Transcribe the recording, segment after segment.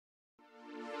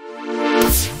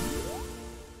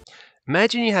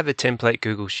Imagine you have a template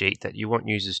Google Sheet that you want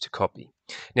users to copy.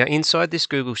 Now, inside this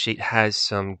Google Sheet has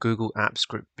some Google Apps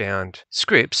script bound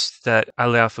scripts that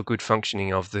allow for good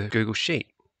functioning of the Google Sheet.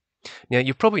 Now,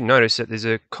 you'll probably notice that there's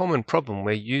a common problem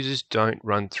where users don't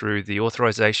run through the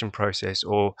authorization process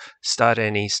or start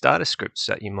any starter scripts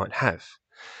that you might have.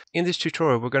 In this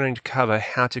tutorial, we're going to cover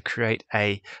how to create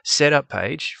a setup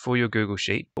page for your Google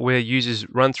Sheet where users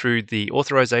run through the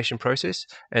authorization process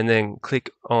and then click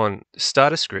on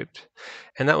Start a Script,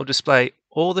 and that will display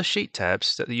all the sheet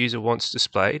tabs that the user wants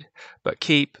displayed, but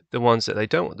keep the ones that they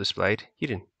don't want displayed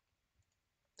hidden.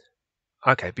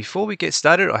 Okay, before we get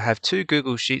started, I have two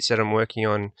Google Sheets that I'm working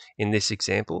on in this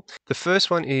example. The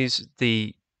first one is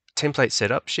the template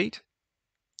setup sheet.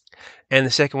 And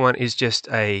the second one is just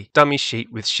a dummy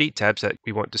sheet with sheet tabs that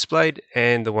we want displayed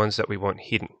and the ones that we want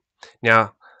hidden.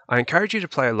 Now, I encourage you to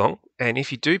play along, and if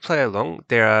you do play along,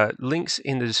 there are links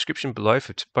in the description below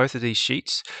for both of these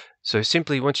sheets. So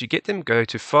simply once you get them, go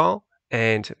to File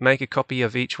and make a copy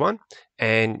of each one,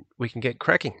 and we can get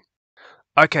cracking.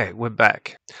 Okay, we're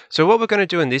back. So what we're going to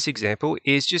do in this example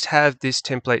is just have this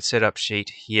template setup sheet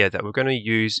here that we're going to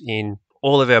use in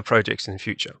all of our projects in the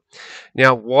future.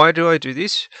 Now, why do I do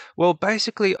this? Well,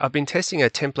 basically, I've been testing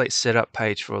a template setup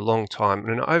page for a long time,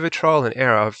 and over trial and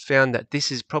error, I've found that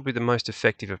this is probably the most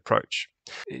effective approach.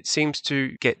 It seems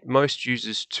to get most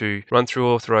users to run through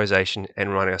authorization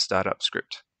and run our startup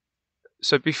script.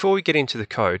 So before we get into the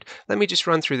code, let me just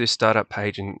run through this startup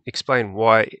page and explain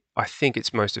why I think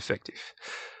it's most effective.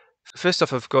 First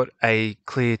off, I've got a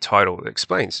clear title that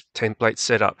explains template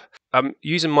setup.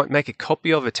 User might make a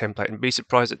copy of a template and be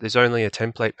surprised that there's only a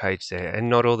template page there and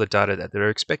not all the data that they're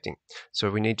expecting.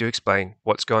 So we need to explain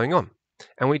what's going on.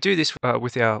 And we do this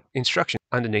with our instruction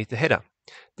underneath the header.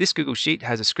 This Google Sheet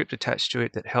has a script attached to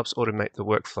it that helps automate the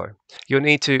workflow. You'll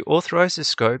need to authorize the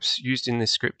scopes used in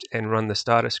this script and run the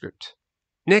starter script.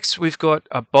 Next, we've got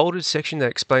a bolded section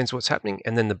that explains what's happening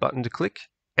and then the button to click.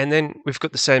 And then we've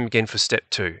got the same again for step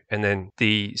 2 and then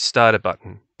the starter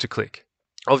button to click.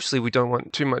 Obviously, we don't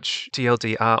want too much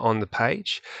TLDR on the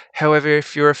page. However,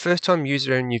 if you're a first-time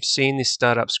user and you've seen this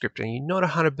startup script and you're not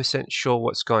 100% sure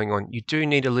what's going on, you do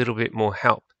need a little bit more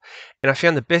help. And I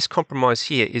found the best compromise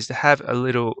here is to have a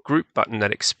little group button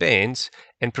that expands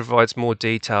and provides more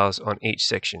details on each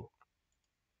section.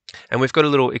 And we've got a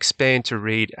little expand to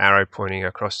read arrow pointing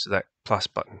across to that plus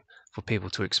button for people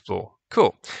to explore.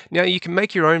 Cool. Now you can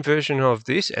make your own version of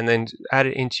this and then add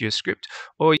it into your script,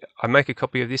 or I make a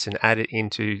copy of this and add it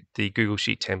into the Google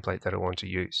Sheet template that I want to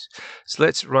use. So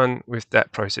let's run with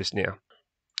that process now.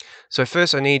 So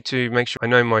first I need to make sure I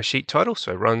know my sheet title,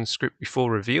 so run script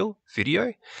before reveal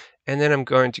video, and then I'm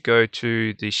going to go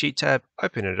to the sheet tab,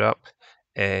 open it up,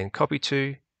 and copy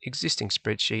to existing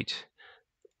spreadsheet,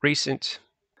 recent,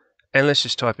 and let's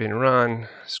just type in run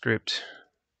script.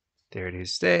 There it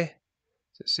is there.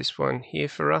 So it's this one here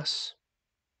for us.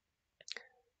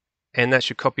 And that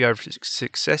should copy over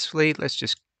successfully. Let's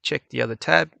just check the other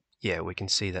tab. Yeah, we can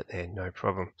see that there, no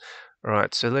problem. All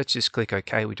right, so let's just click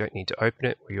OK. We don't need to open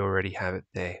it. We already have it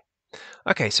there.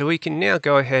 Okay, so we can now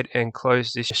go ahead and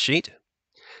close this sheet.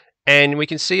 And we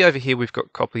can see over here we've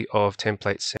got copy of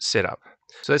template setup.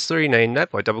 So let's rename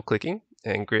that by double clicking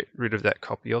and get rid of that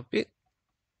copy of bit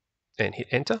and hit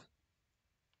enter.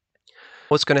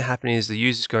 What's going to happen is the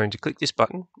user is going to click this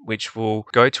button, which will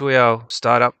go to our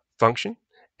startup function,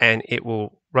 and it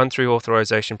will run through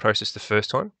authorization process the first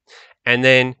time. And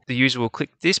then the user will click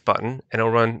this button and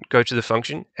it'll go to the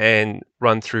function and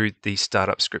run through the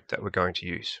startup script that we're going to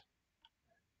use.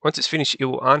 Once it's finished, it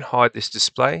will unhide this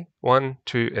display 1,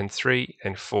 2, and 3,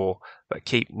 and 4, but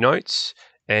keep notes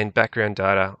and background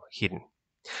data hidden.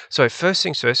 So first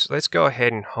things first, let's go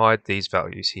ahead and hide these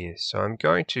values here. So I'm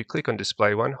going to click on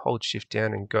display 1, hold shift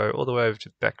down and go all the way over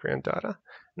to background data.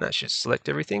 And that should select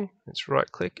everything. Let's right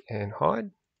click and hide.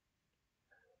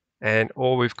 And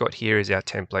all we've got here is our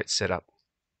template setup.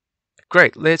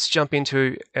 Great, let's jump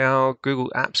into our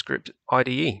Google App Script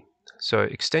IDE. So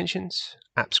extensions,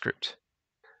 App Script.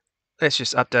 Let's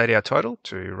just update our title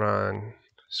to run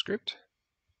script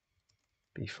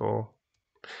before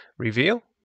reveal.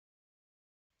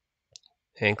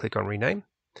 And click on rename.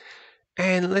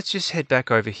 And let's just head back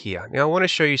over here. Now I want to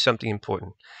show you something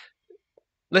important.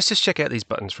 Let's just check out these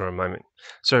buttons for a moment.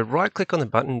 So right click on the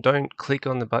button, don't click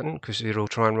on the button because it'll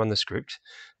try and run the script.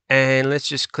 And let's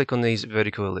just click on these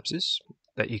vertical ellipses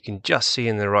that you can just see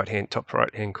in the top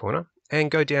right hand corner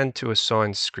and go down to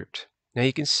assign script. Now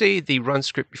you can see the run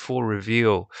script before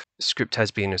reveal script has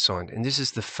been assigned, and this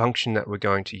is the function that we're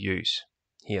going to use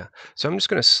here. So I'm just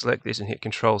going to select this and hit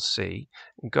Control C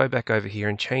and go back over here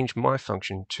and change my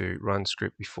function to run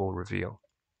script before reveal.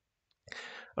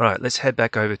 All right, let's head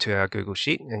back over to our Google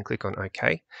Sheet and click on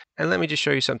OK. And let me just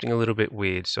show you something a little bit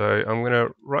weird. So I'm going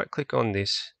to right click on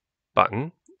this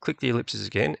button, click the ellipses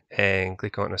again, and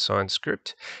click on Assign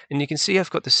Script. And you can see I've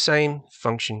got the same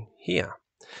function here.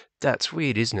 That's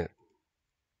weird, isn't it?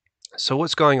 So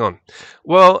what's going on?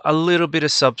 Well, a little bit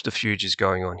of subterfuge is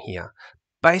going on here.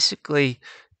 Basically,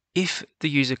 if the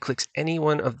user clicks any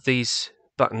one of these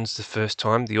buttons the first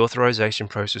time, the authorization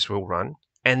process will run.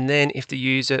 And then if the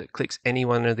user clicks any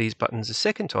one of these buttons the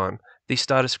second time, the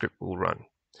starter script will run.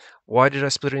 Why did I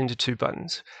split it into two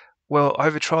buttons? Well,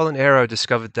 over trial and error, I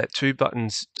discovered that two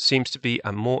buttons seems to be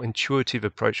a more intuitive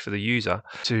approach for the user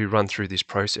to run through this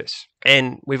process.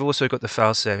 And we've also got the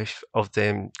failsafe of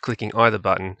them clicking either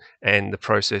button and the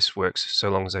process works so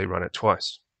long as they run it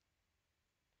twice.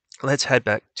 Let's head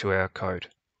back to our code.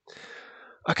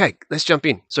 Okay, let's jump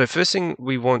in. So first thing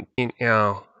we want in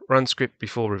our run script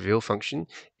before reveal function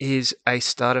is a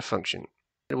starter function.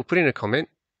 And we'll put in a comment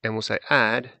and we'll say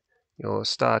add your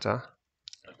starter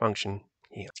function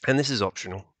here. And this is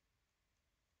optional.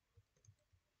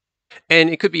 And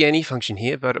it could be any function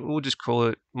here, but we'll just call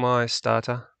it my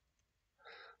starter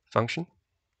function.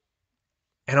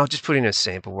 And I'll just put in a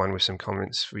sample one with some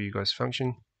comments for you guys.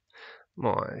 Function,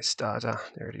 my starter,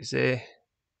 there it is there.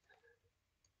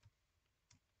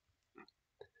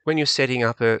 When you're setting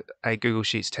up a Google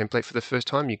Sheets template for the first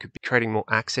time, you could be creating more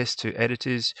access to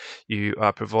editors. You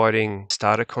are providing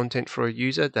starter content for a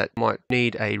user that might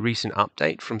need a recent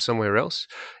update from somewhere else.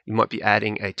 You might be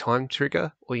adding a time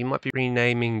trigger, or you might be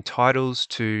renaming titles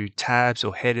to tabs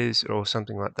or headers or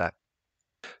something like that.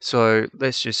 So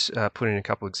let's just put in a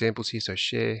couple examples here. So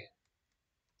share,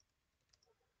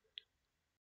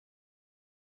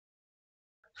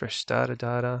 fresh starter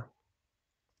data,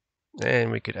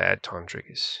 and we could add time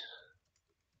triggers.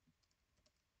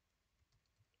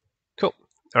 Cool.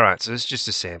 All right, so it's just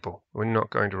a sample. We're not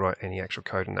going to write any actual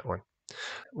code in that one.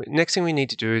 Next thing we need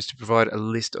to do is to provide a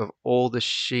list of all the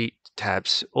sheet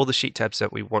tabs that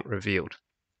we want revealed.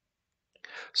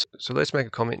 So let's make a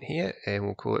comment here and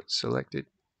we'll call it selected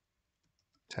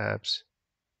tabs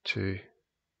to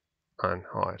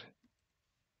unhide.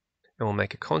 And we'll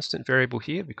make a constant variable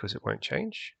here because it won't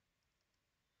change.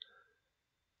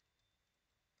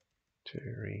 To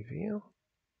reveal.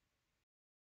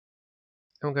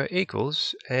 And we'll go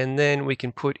equals, and then we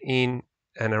can put in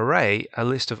an array, a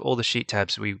list of all the sheet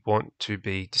tabs we want to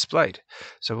be displayed.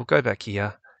 So we'll go back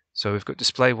here. So we've got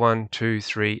display 1, 2,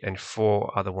 3, and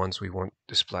 4 are the ones we want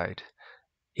displayed.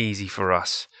 Easy for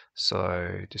us.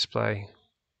 So display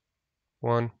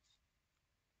 1,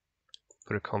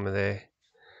 put a comma there,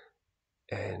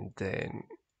 and then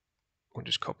we'll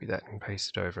just copy that and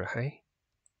paste it over. Hey,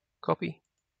 copy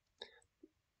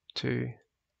 2,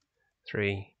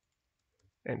 3,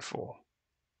 and 4.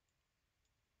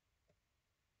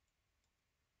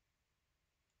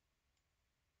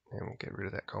 And we'll get rid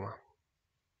of that comma.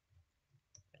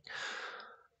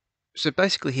 So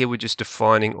basically here we're just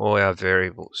defining all our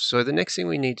variables. So the next thing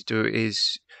we need to do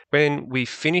is when we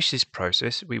finish this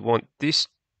process, we want this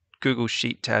Google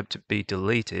Sheet tab to be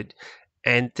deleted,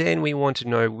 and then we want to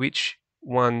know which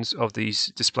ones of these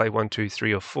display 1, 2,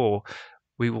 3, or 4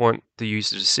 we want the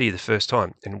user to see the first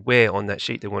time and where on that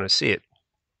sheet they want to see it.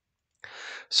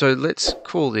 So let's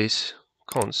call this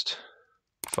const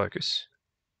focus.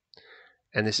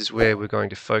 And this is where we're going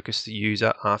to focus the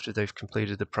user after they've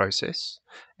completed the process.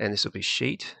 And this will be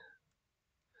sheet.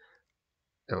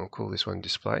 And we'll call this one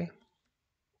display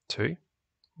 2,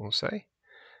 we'll say.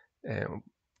 And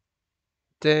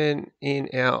then in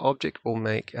our object, we'll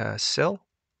make a cell.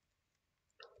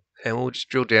 And we'll just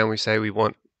drill down. We say we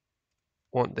want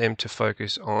them to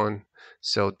focus on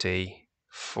cell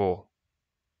D4.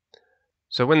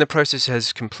 So when the process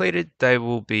has completed, they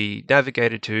will be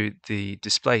navigated to the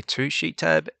display 2 sheet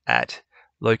tab at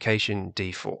location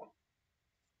D4.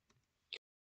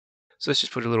 So let's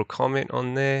just put a little comment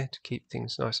on there to keep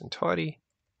things nice and tidy.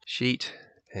 Sheet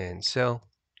and cell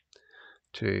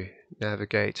to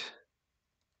navigate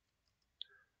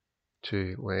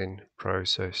to when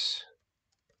process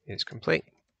is complete.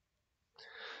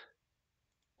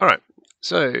 All right,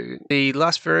 so the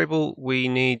last variable we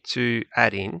need to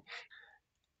add in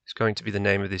is going to be the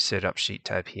name of this setup sheet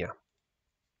tab here.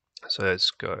 So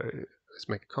let's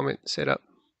make a comment, setup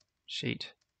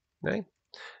sheet name,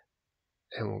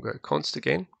 and we'll go const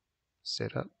again,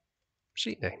 setup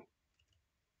sheet name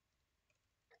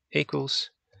equals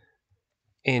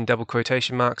in double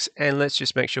quotation marks, and let's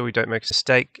just make sure we don't make a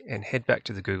mistake and head back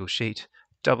to the Google Sheet,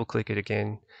 double click it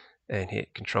again and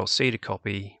hit Control C to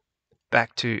copy,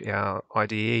 back to our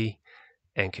IDE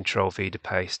and Control V to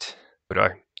paste.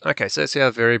 Okay, so that's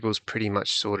our variables pretty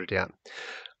much sorted out.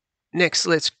 Next,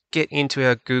 let's get into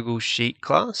our Google Sheet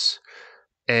class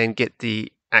and get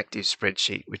the active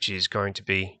spreadsheet, which is going to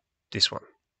be this one.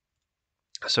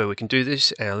 So we can do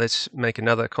this. Let's make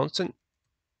another constant,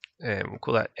 and we'll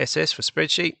call that SS for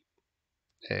spreadsheet,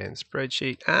 and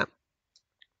spreadsheet app,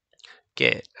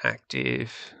 get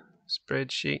active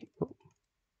spreadsheet,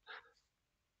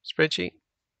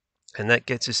 and that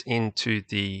gets us into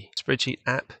the spreadsheet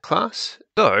app class.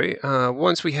 So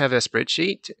once we have our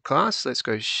spreadsheet class, let's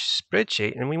go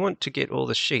spreadsheet, and we want to get all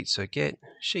the sheets, so get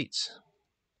sheets.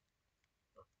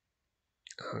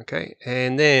 Okay,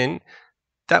 and then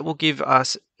that will give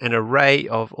us an array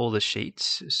of all the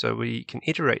sheets, so we can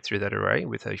iterate through that array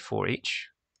with a for each.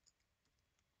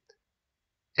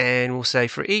 And we'll say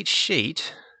for each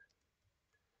sheet,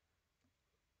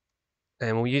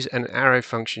 and we'll use an arrow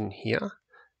function here,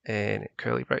 and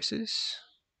curly braces,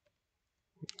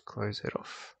 close that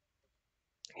off,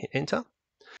 hit enter.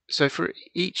 So for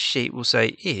each sheet, we'll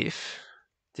say if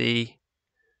the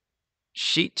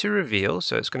sheet to reveal,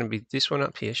 so it's going to be this one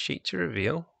up here, sheet to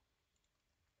reveal,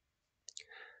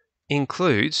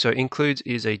 includes, so includes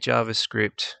is a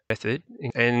JavaScript method,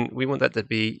 and we want that to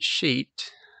be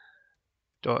sheet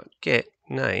dot get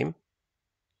name,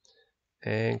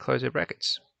 and close our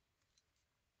brackets.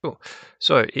 Cool.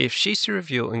 So if sheets to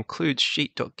reveal includes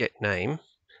sheet dot get name,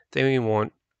 then we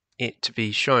want it to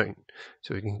be shown.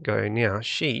 So we can go now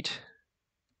sheet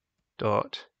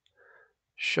dot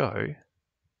show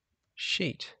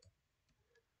sheet.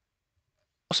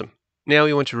 Awesome. Now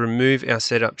we want to remove our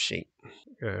setup sheet.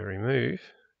 Go remove.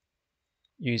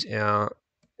 Use our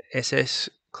SS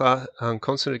class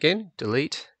constant again.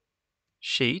 Delete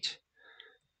sheet,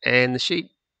 and the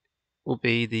sheet will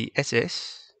be the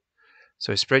SS.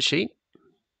 So spreadsheet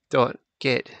dot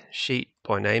get sheet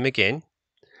by name again,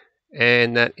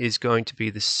 and that is going to be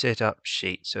the setup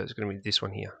sheet. So it's going to be this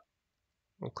one here.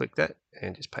 We'll click that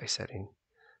and just paste that in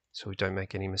so we don't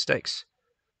make any mistakes.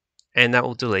 And that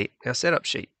will delete our setup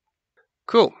sheet.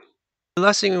 Cool. The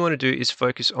last thing we want to do is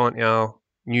focus on our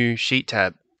new sheet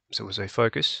tab. So we'll say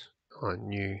focus on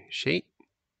new sheet,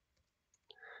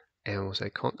 and we'll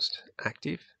say const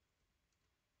active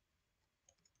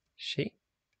sheet.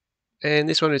 And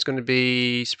this one is going to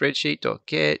be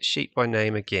spreadsheet.get sheet by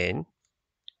name again.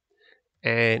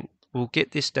 And we'll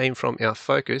get this name from our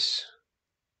focus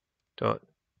dot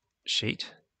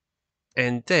sheet.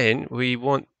 And then we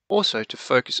want also to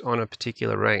focus on a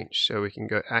particular range. So we can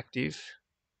go active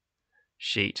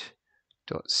sheet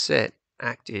dot set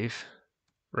active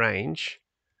range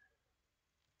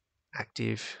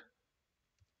active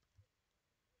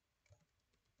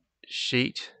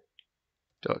sheet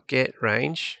dot get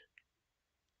range,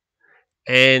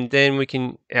 and then we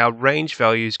can, our range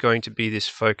value is going to be this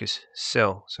focus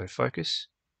cell, so focus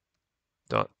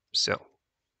dot cell.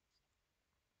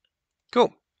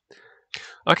 Cool.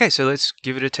 Okay, so let's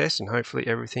give it a test and hopefully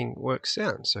everything works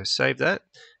out. So save that,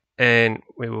 and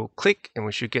we will click, and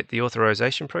we should get the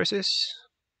authorization process.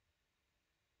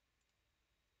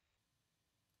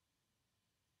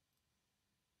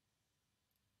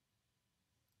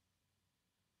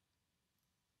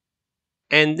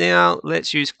 And now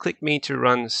let's use ClickMe to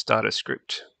run starter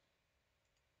script.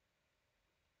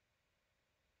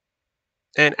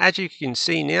 And as you can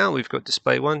see now, we've got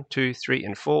display 1, 2, 3,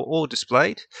 and 4 all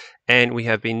displayed, and we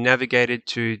have been navigated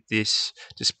to this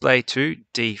display 2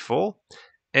 D4,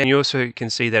 and you also can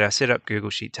see that our setup Google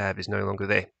Sheet tab is no longer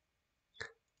there.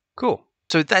 Cool.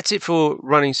 So that's it for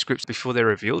running scripts before they're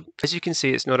revealed. As you can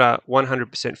see, it's not a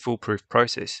 100% foolproof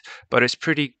process, but it's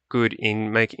pretty good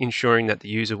in ensuring that the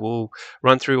user will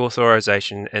run through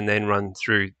authorization and then run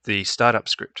through the startup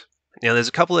script. Now there's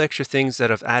a couple of extra things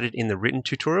that I've added in the written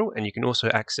tutorial, and you can also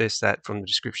access that from the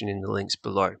description in the links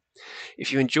below.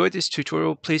 If you enjoyed this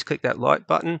tutorial, please click that like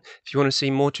button. If you want to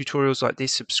see more tutorials like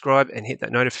this, subscribe and hit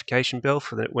that notification bell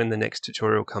for when the next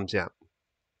tutorial comes out.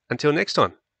 Until next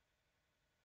time.